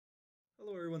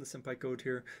everyone, TheSenpaiCode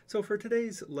here. So for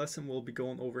today's lesson, we'll be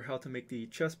going over how to make the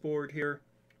chessboard here.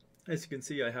 As you can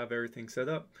see, I have everything set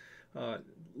up.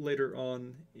 Later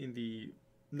on in the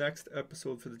next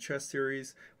episode for the chess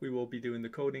series, we will be doing the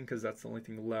coding because that's the only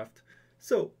thing left.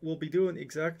 So we'll be doing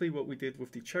exactly what we did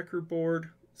with the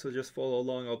checkerboard. So just follow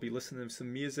along. I'll be listening to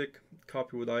some music,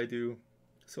 copy what I do.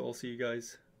 So I'll see you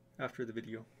guys after the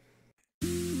video.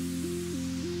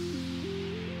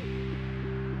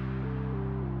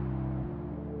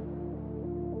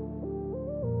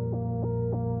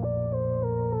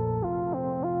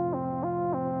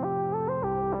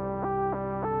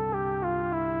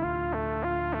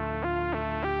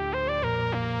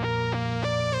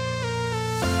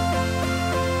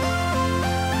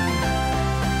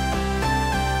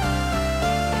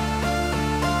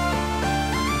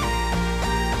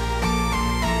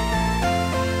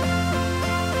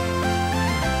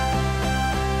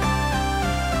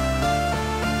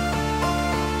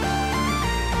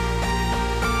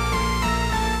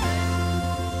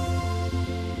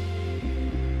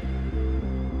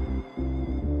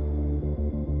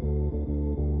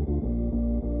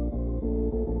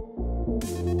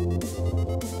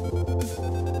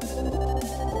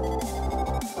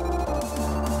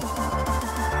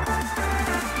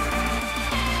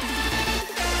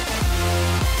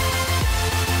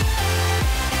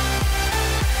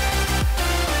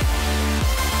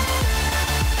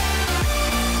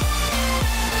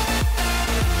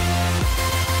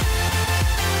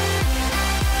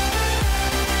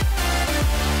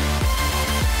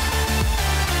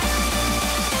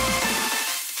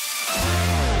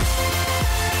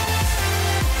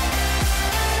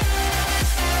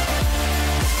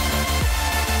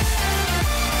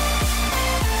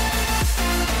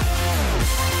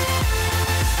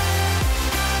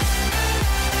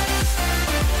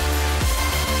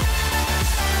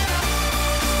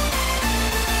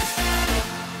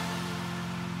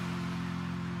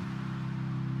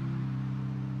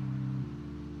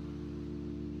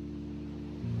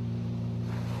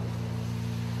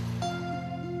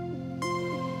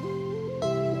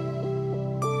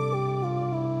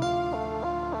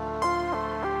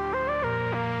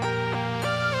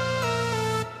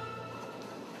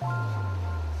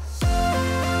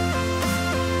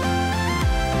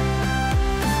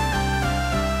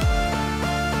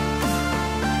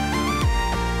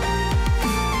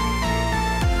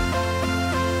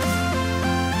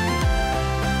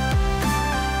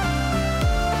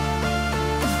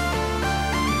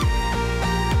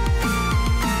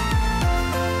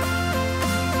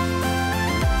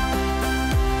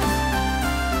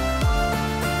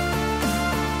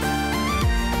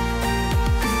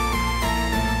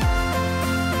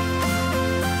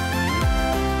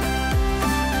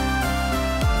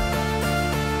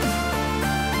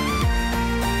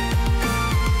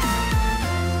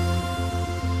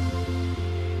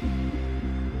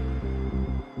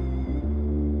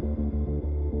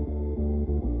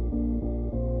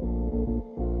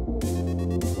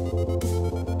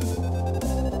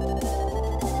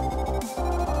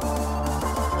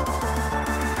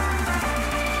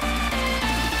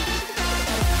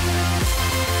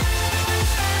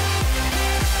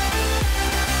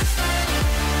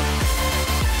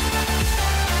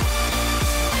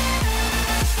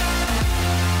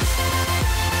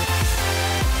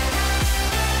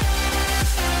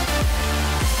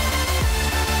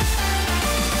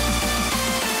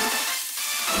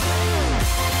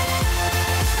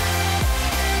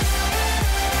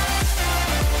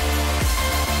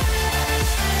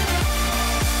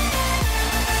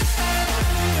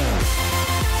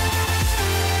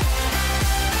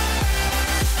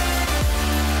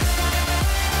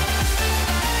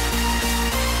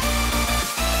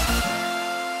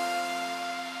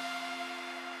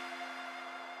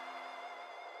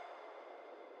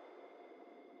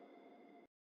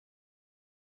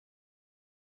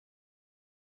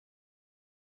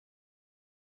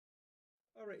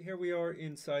 Alright, here we are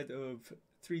inside of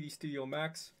 3D Studio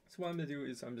Max. So what I'm going to do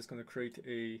is I'm just going to create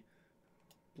a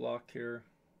block here.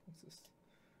 What's this?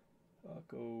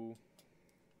 Go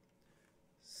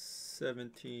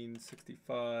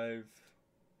 1765.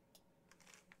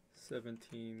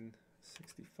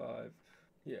 1765.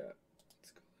 Yeah,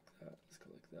 let's go like that. Let's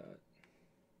go like that.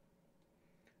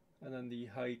 And then the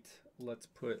height, let's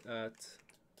put at, let's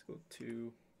go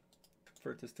to,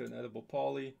 convert this to an editable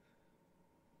poly.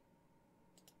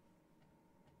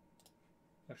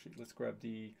 Actually, let's grab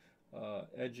the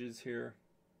edges here.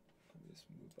 Let me just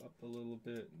move up a little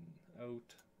bit and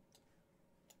out.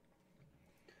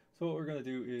 So what we're going to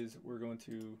do is we're going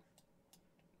to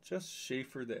just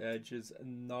chamfer the edges,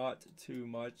 not too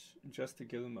much, just to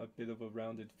give them a bit of a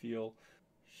rounded feel.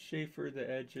 Chamfer the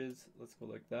edges, let's go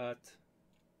like that.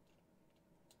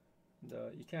 And,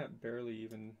 you can't barely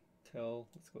even tell.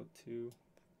 Let's go 2.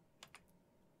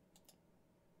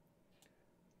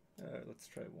 Let's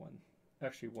try 1.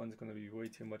 Actually, 1's going to be way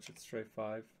too much. Let's try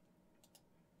 5.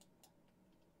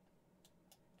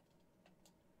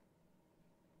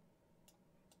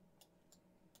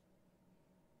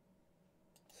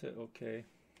 Hit OK.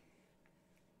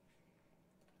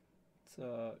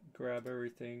 Let's grab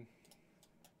everything.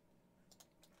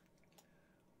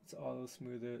 Let's auto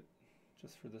smooth it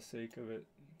just for the sake of it.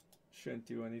 Shouldn't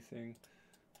do anything.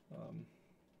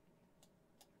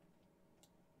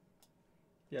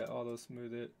 Yeah, auto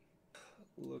smooth it.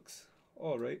 Looks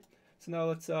alright. So now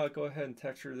let's go ahead and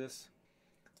texture this.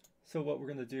 So what we're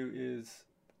going to do is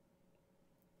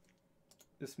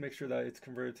just make sure that it's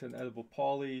converted to an editable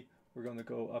poly. We're going to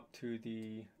go up to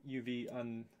the UV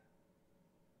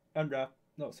unwrap.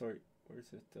 No, sorry, where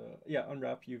is it? Yeah,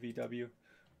 unwrap UVW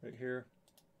right here.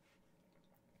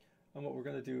 And what we're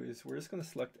going to do is we're just going to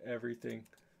select everything.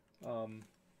 So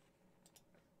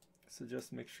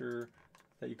just make sure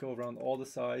that you go around all the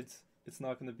sides. It's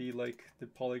not going to be like the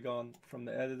polygon from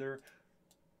the editor.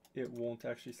 It won't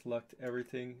actually select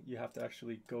everything. You have to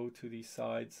actually go to these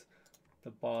sides,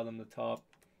 the bottom, the top,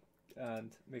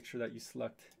 and make sure that you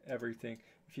select everything.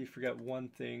 If you forget one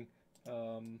thing,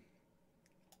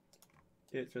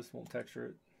 it just won't texture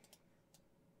it.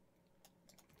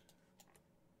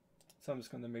 So I'm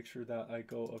just going to make sure that I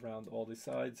go around all the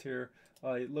sides here.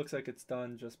 It looks like it's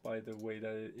done just by the way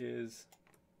that it is,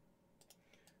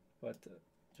 but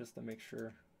just to make sure,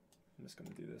 I'm just going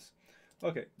to do this.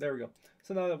 Okay, there we go.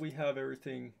 So now that we have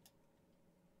everything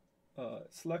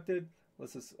selected,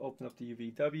 let's just open up the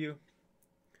UVW.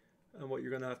 And what you're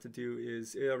going to have to do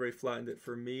is, it already flattened it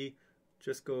for me.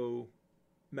 Just go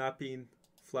mapping,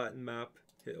 flatten map,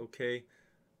 hit OK.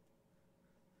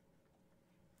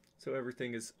 So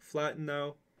everything is flattened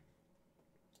now.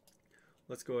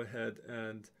 Let's go ahead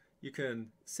and you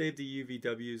can save the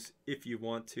UVWs if you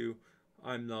want to.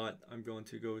 I'm not. I'm going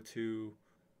to go to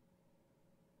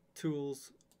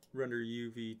Tools, Render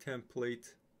UV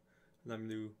Template, and I'm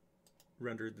going to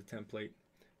render the template.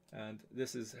 And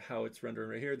this is how it's rendering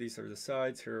right here. These are the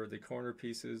sides, here are the corner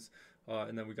pieces,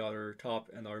 and then we got our top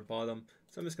and our bottom.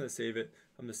 So I'm just going to save it.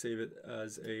 I'm going to save it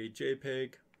as a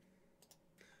JPEG.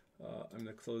 I'm going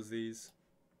to close these.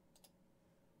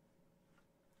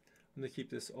 I'm going to keep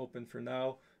this open for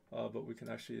now, but we can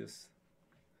actually just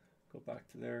go back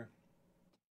to there.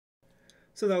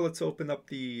 So now let's open up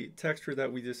the texture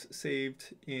that we just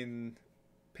saved in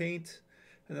Paint.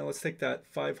 And then let's take that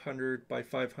 500 by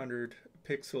 500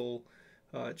 pixel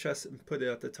chest and put it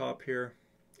at the top here.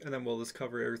 And then we'll just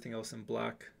cover everything else in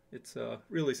black. It's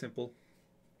really simple.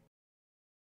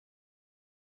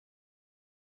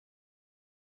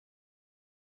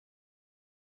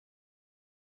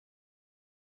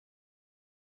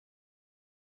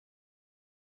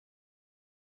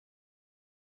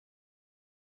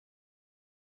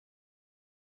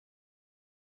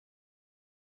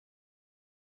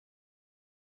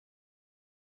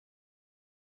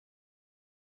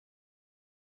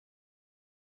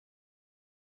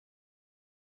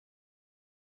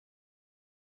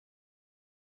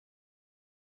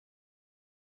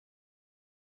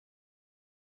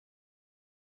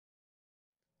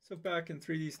 So back in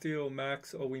 3D Studio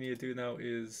Max, all we need to do now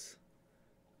is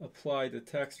apply the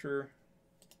texture.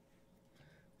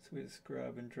 So we just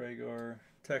grab and drag our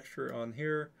texture on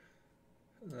here,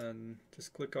 and then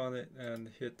just click on it and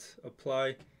hit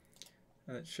apply,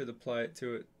 and it should apply it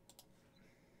to it.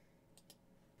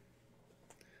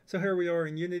 So here we are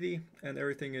in Unity, and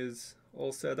everything is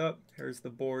all set up. Here's the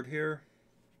board here.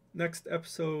 Next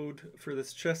episode for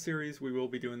this chess series, we will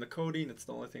be doing the coding. It's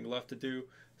the only thing left to do.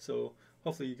 So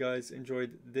hopefully you guys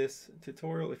enjoyed this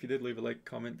tutorial. If you did, leave a like,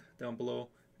 comment down below,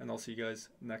 and I'll see you guys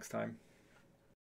next time.